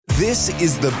This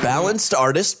is the Balanced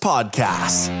Artist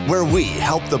Podcast, where we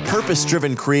help the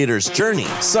purpose-driven creator's journey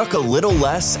suck a little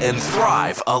less and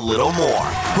thrive a little more.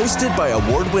 Hosted by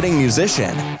award-winning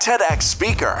musician, TEDx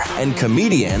speaker, and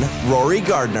comedian Rory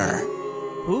Gardner.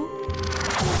 Who?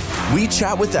 We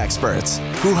chat with experts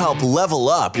who help level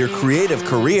up your creative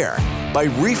career by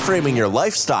reframing your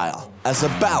lifestyle as a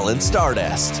balanced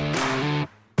artist.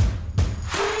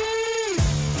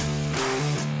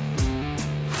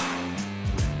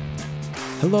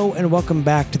 Hello and welcome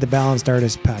back to the Balanced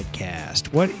Artist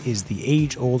Podcast. What is the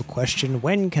age-old question?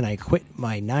 When can I quit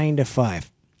my 9 to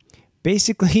 5?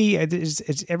 Basically,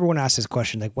 everyone asks this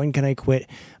question, like, when can I quit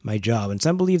my job? And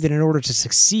some believe that in order to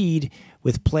succeed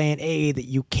with plan A, that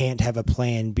you can't have a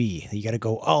plan B. You got to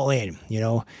go all in,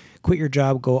 quit your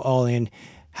job, go all in.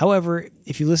 However,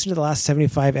 if you listen to the last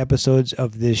 75 episodes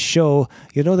of this show,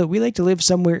 you'll know that we like to live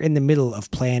somewhere in the middle of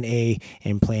plan A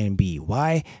and plan B.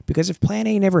 Why? Because if plan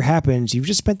A never happens, you've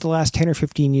just spent the last 10 or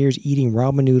 15 years eating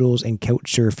ramen noodles and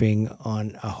couch surfing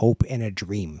on a hope and a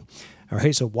dream. All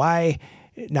right, so why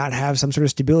not have some sort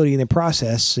of stability in the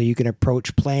process so you can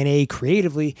approach plan A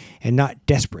creatively and not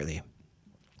desperately?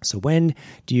 So when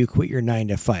do you quit your 9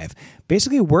 to 5?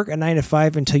 Basically, work a 9 to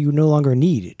 5 until you no longer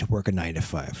need to work a 9 to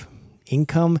 5.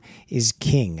 Income is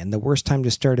king, and the worst time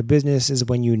to start a business is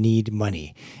when you need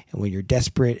money. And when you're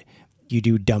desperate, you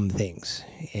do dumb things.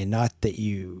 And not that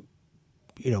you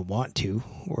don't want to,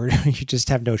 or you just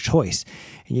have no choice.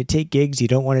 And you take gigs you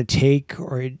don't want to take,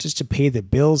 or just to pay the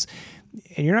bills.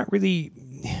 And you're not really,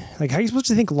 how are you supposed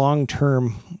to think long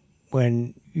term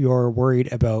when you're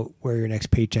worried about where your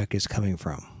next paycheck is coming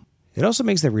from? It also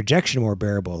makes the rejection more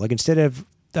bearable. Like, instead of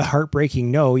the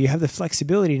heartbreaking no, you have the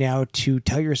flexibility now to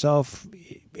tell yourself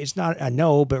it's not a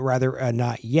no, but rather a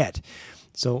not yet.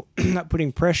 So not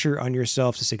putting pressure on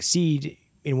yourself to succeed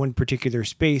in one particular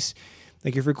space.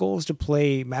 Like, if your goal is to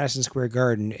play Madison Square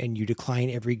Garden and you decline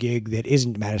every gig that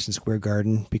isn't Madison Square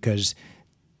Garden because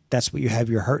that's what you have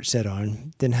your heart set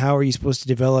on, then how are you supposed to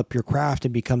develop your craft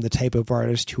and become the type of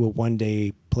artist who will one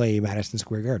day play Madison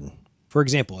Square Garden? For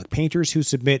example, like, painters who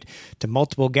submit to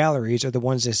multiple galleries are the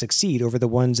ones that succeed over the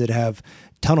ones that have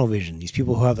tunnel vision. These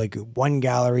people who have like one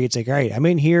gallery, it's like, all right, I'm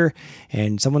in here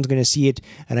and someone's going to see it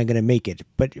and I'm going to make it.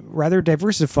 But rather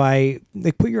diversify,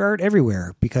 like, put your art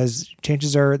everywhere, because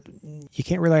chances are you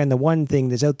can't rely on the one thing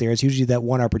that's out there. It's usually that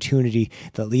one opportunity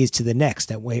that leads to the next,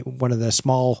 that way, one of the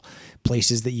small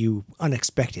places that you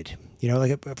unexpected.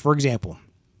 Like, for example,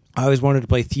 I always wanted to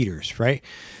play theaters, right?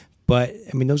 But,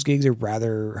 those gigs are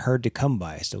rather hard to come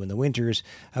by. So in the winters,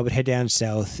 I would head down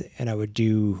south and I would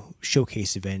do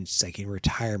showcase events, like in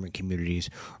retirement communities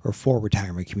or for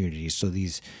retirement communities. So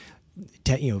these,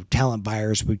 talent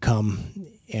buyers would come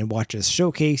and watch us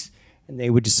showcase, and they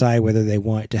would decide whether they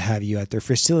want to have you at their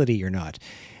facility or not.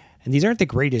 And these aren't the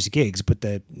greatest gigs, but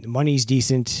the money's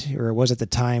decent, or it was at the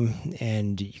time,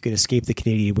 and you could escape the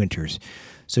Canadian winters.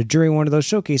 So during one of those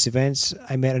showcase events,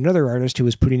 I met another artist who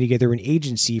was putting together an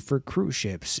agency for cruise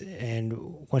ships.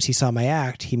 And once he saw my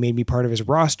act, he made me part of his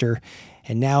roster.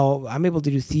 And now I'm able to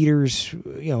do theaters,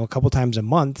 a couple times a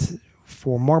month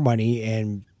for more money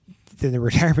and than the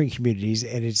retirement communities.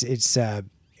 And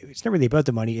it's not really about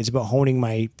the money. It's about honing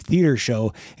my theater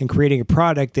show and creating a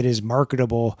product that is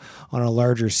marketable on a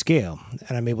larger scale.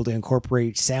 And I'm able to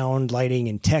incorporate sound, lighting,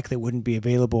 and tech that wouldn't be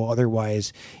available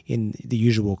otherwise in the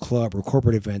usual club or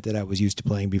corporate event that I was used to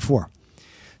playing before.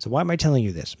 So why am I telling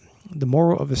you this? The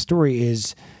moral of the story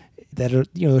is that,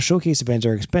 showcase events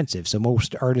are expensive. So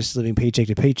most artists living paycheck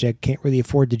to paycheck can't really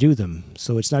afford to do them.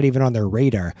 So it's not even on their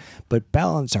radar. But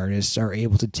balanced artists are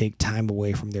able to take time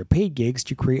away from their paid gigs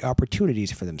to create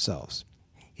opportunities for themselves.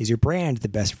 Is your brand the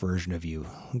best version of you?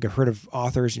 I've heard of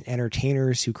authors and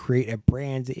entertainers who create a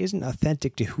brand that isn't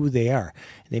authentic to who they are.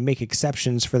 They make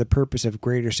exceptions for the purpose of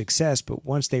greater success, but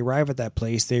once they arrive at that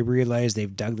place, they realize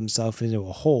they've dug themselves into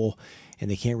a hole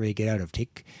and they can't really get out of.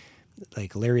 Take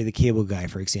like Larry the Cable Guy,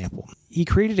 for example. He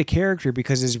created a character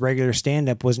because his regular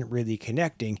stand-up wasn't really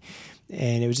connecting,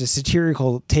 and it was a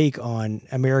satirical take on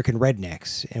American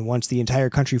rednecks. And once the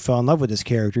entire country fell in love with this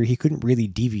character, he couldn't really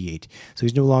deviate. So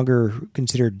he's no longer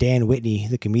considered Dan Whitney,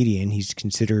 the comedian. He's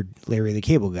considered Larry the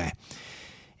Cable Guy.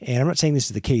 And I'm not saying this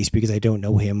is the case because I don't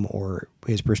know him or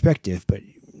his perspective, but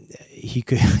he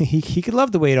could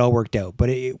love the way it all worked out. But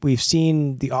we've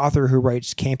seen the author who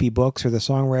writes campy books or the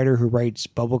songwriter who writes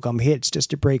bubblegum hits just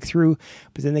to break through,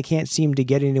 but then they can't seem to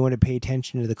get anyone to pay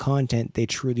attention to the content they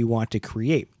truly want to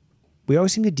create. We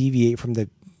always seem to deviate from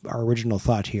our original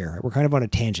thought here. We're kind of on a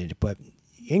tangent, but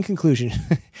in conclusion,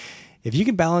 if you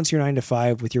can balance your 9 to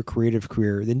 5 with your creative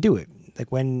career, then do it. Like,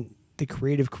 when the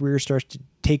creative career starts to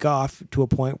take off to a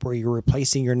point where you're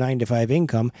replacing your 9-to-5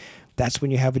 income, that's when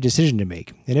you have a decision to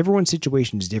make. And everyone's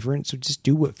situation is different, so just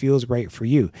do what feels right for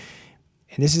you.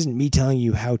 And this isn't me telling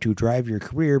you how to drive your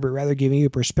career, but rather giving you a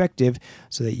perspective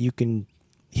so that you can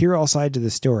hear all sides of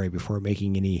the story before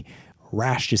making any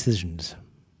rash decisions.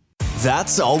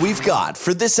 That's all we've got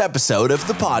for this episode of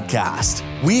the podcast.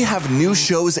 We have new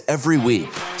shows every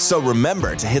week, so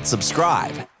remember to hit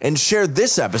subscribe and share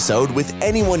this episode with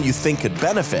anyone you think could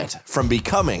benefit from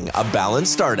becoming a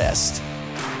balanced artist.